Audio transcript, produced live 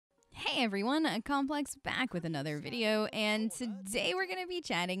Hey everyone, Complex back with another video, and today we're going to be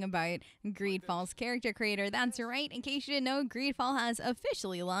chatting about Greedfall's character creator. That's right, in case you didn't know, Greedfall has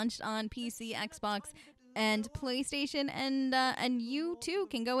officially launched on PC, Xbox, and PlayStation, and you too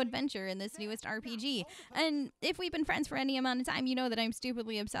can go adventure in this newest RPG. And if we've been friends for any amount of time, you know that I'm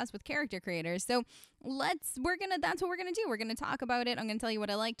stupidly obsessed with character creators. So that's what we're gonna do. We're gonna talk about it. I'm gonna tell you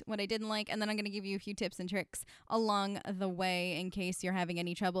what I liked, what I didn't like, and then I'm gonna give you a few tips and tricks along the way in case you're having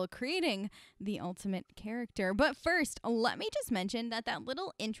any trouble creating the ultimate character. But first, let me just mention that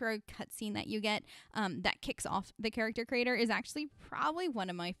little intro cutscene that you get that kicks off the character creator is actually probably one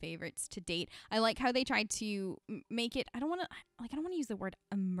of my favorites to date. I like how they tried to make it, I don't want to use the word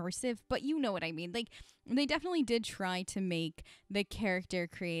immersive, but you know what I mean. Like, they definitely did try to make the character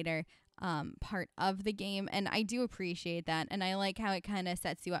creator part of the game, and I do appreciate that, and I like how it kind of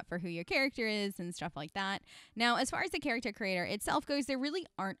sets you up for who your character is and stuff like that. Now, as far as the character creator itself goes, there really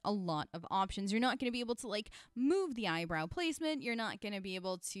aren't a lot of options. You're not going to be able to like move the eyebrow placement. You're not going to be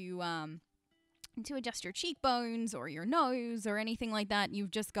able to adjust your cheekbones or your nose or anything like that.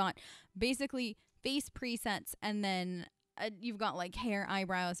 You've just got basically face presets, and then you've got like hair,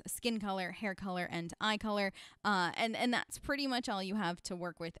 eyebrows, skin color, hair color, and eye color, and that's pretty much all you have to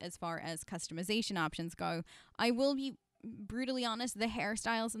work with as far as customization options go. I will be brutally honest, the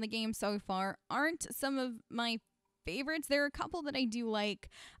hairstyles in the game so far aren't some of my favorites. There are a couple that I do like.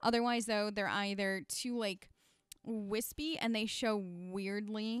 Otherwise, though, they're either too like wispy and they show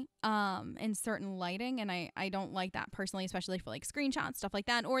weirdly in certain lighting, and I don't like that personally, especially for like screenshots, stuff like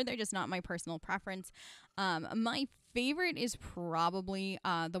that, or they're just not my personal preference. My favorite is probably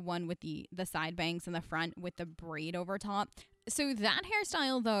the one with the side bangs in the front with the braid over top. So that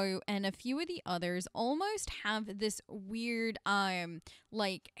hairstyle, though, and a few of the others almost have this weird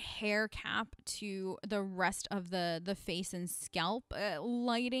like hair cap to the rest of the face and scalp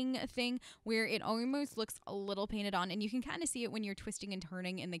lighting thing, where it almost looks a little painted on, and you can kind of see it when you're twisting and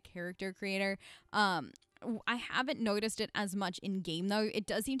turning in the character creator. I haven't noticed it as much in game, though. It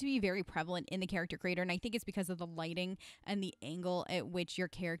does seem to be very prevalent in the character creator, and I think it's because of the lighting and the angle at which your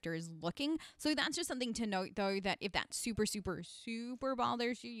character is looking. So that's just something to note, though, that if that super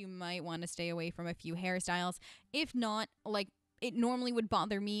bothers you, you might want to stay away from a few hairstyles. If not, like, it normally would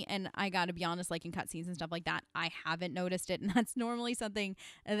bother me, and I gotta be honest, like in cutscenes and stuff like that, I haven't noticed it, and that's normally something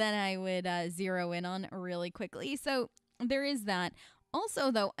that I would zero in on really quickly. So there is that.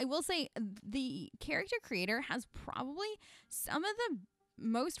 Also, though, I will say the character creator has probably some of the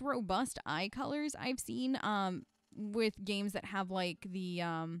most robust eye colors I've seen with games that have like the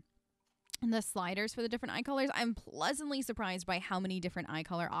sliders for the different eye colors. I'm pleasantly surprised by how many different eye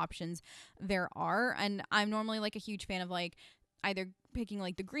color options there are, and I'm normally like a huge fan of like either picking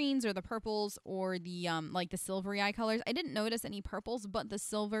like the greens or the purples or the like the silvery eye colors. I didn't notice any purples, but the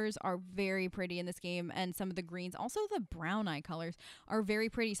silvers are very pretty in this game, and some of the greens, also the brown eye colors, are very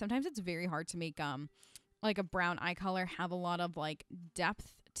pretty. Sometimes it's very hard to make like a brown eye color have a lot of like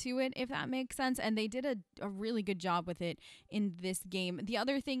depth to it, if that makes sense, and they did a really good job with it in this game. The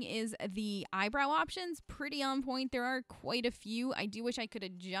other thing is the eyebrow options, pretty on point. There are quite a few. I do wish I could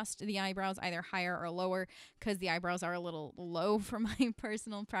adjust the eyebrows either higher or lower, because the eyebrows are a little low for my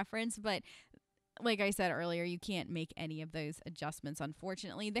personal preference, but like I said earlier, you can't make any of those adjustments,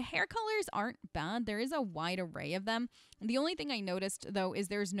 unfortunately. The hair colors aren't bad. There is a wide array of them. The only thing I noticed, though, is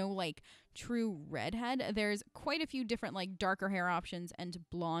there's no like true redhead. There's quite a few different like darker hair options and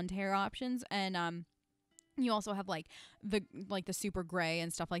blonde hair options, and you also have like the super gray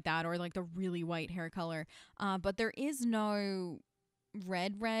and stuff like that, or like the really white hair color. But there is no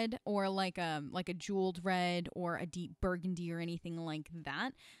red or like a jeweled red or a deep burgundy or anything like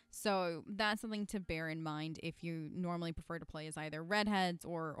that. So that's something to bear in mind if you normally prefer to play as either redheads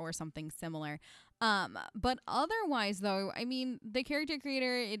or something similar. But otherwise, though, I mean, the character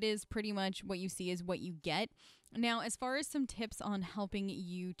creator, it is pretty much what you see is what you get. Now, as far as some tips on helping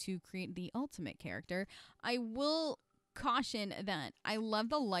you to create the ultimate character, I will caution that I love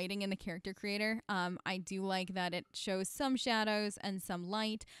the lighting in the character creator. I do like that it shows some shadows and some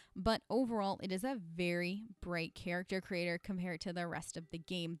light, but overall it is a very bright character creator compared to the rest of the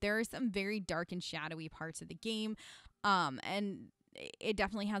game. There are some very dark and shadowy parts of the game, and it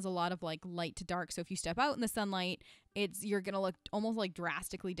definitely has a lot of like light to dark. So if you step out in the sunlight, you're gonna look almost like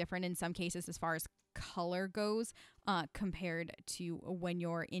drastically different in some cases as far as color goes, compared to when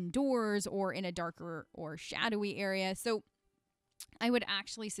you're indoors or in a darker or shadowy area. So I would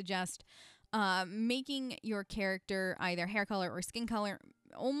actually suggest making your character either hair color or skin color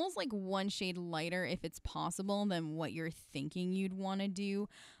almost like one shade lighter if it's possible than what you're thinking you'd want to do.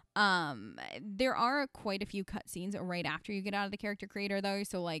 There are quite a few cutscenes right after you get out of the character creator though.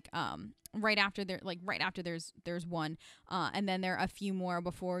 So like right after there's one, and then there are a few more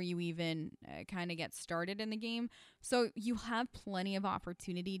before you even kind of get started in the game. So you have plenty of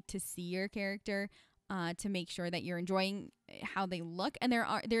opportunity to see your character, to make sure that you're enjoying how they look, and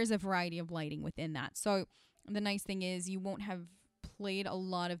there's a variety of lighting within that. So the nice thing is you won't have played a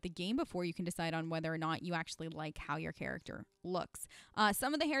lot of the game before you can decide on whether or not you actually like how your character looks.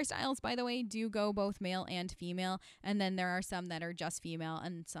 Some of the hairstyles, by the way, do go both male and female, and then there are some that are just female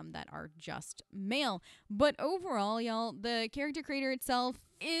and some that are just male. But overall, y'all, the character creator itself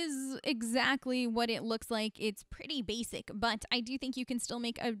is exactly what it looks like. It's pretty basic, but I do think you can still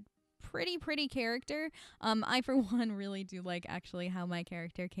make a pretty character. I for one really do like actually how my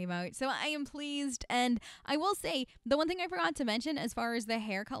character came out, so I am pleased. And I will say the one thing I forgot to mention as far as the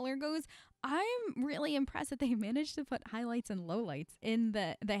hair color goes, I'm really impressed that they managed to put highlights and lowlights in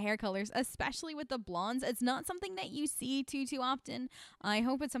the hair colors, especially with the blondes. It's not something that you see too often. I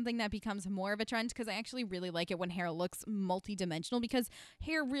hope it's something that becomes more of a trend, because I actually really like it when hair looks multi-dimensional, because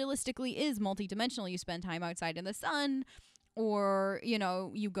hair realistically is multi-dimensional. You spend time outside in the sun, or, you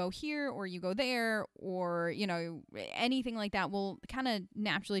know, you go here or you go there, or, you know, anything like that will kind of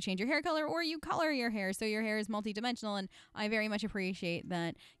naturally change your hair color, or you color your hair so your hair is multidimensional. And I very much appreciate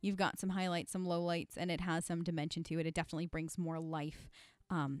that you've got some highlights, some lowlights, and it has some dimension to it. It definitely brings more life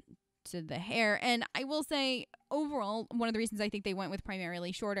to the hair. And I will say overall, one of the reasons I think they went with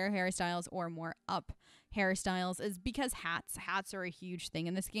primarily shorter hairstyles or more up hairstyles is because hats are a huge thing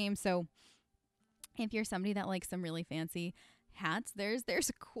in this game. So if you're somebody that likes some really fancy hats, there's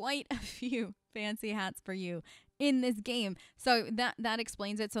quite a few fancy hats for you in this game. So that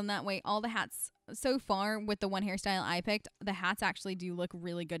explains it. So in that way, all the hats so far with the one hairstyle I picked, the hats actually do look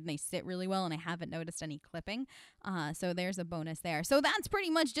really good and they sit really well, and I haven't noticed any clipping. So there's a bonus there. So that's pretty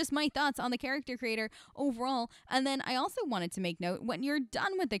much just my thoughts on the character creator overall. And then I also wanted to make note, when you're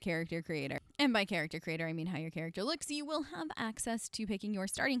done with the character creator, and by character creator, I mean how your character looks, you will have access to picking your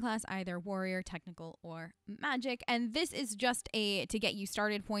starting class, either warrior, technical, or magic. And this is just a to get you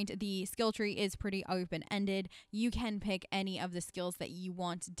started point. The skill tree is pretty open-ended. You can pick any of the skills that you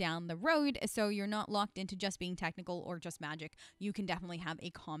want down the road, so you're not locked into just being technical or just magic. You can definitely have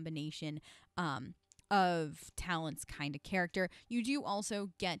a combination of talents kind of character. You do also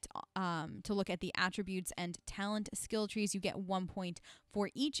get to look at the attributes and talent skill trees. You get 1 point for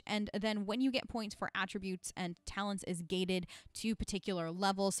each, and then when you get points for attributes and talents is gated to particular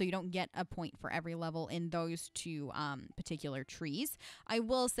levels, so you don't get a point for every level in those two particular trees. I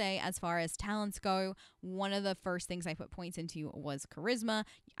will say, as far as talents go, one of the first things I put points into was charisma.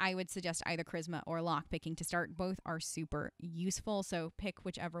 I would suggest either charisma or lockpicking to start. Both are super useful, so pick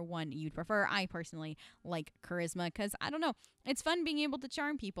whichever one you'd prefer. I personally like charisma because, I don't know, it's fun being able to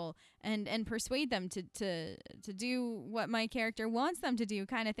charm people and persuade them to do what my character wants them to do,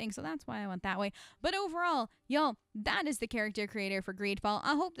 kind of thing. So that's why I went that way. But overall, y'all, that is the character creator for Greedfall.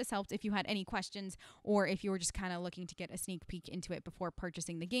 I hope this helped. If you had any questions, or if you were just kind of looking to get a sneak peek into it before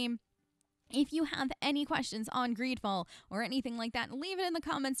purchasing the game, if you have any questions on Greedfall or anything like that, leave it in the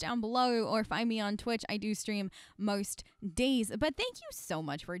comments down below, or find me on Twitch. I do stream most days. But thank you so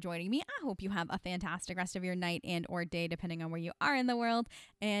much for joining me. I hope you have a fantastic rest of your night and or day, depending on where you are in the world.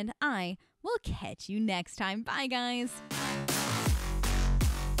 And I will catch you next time. Bye, guys.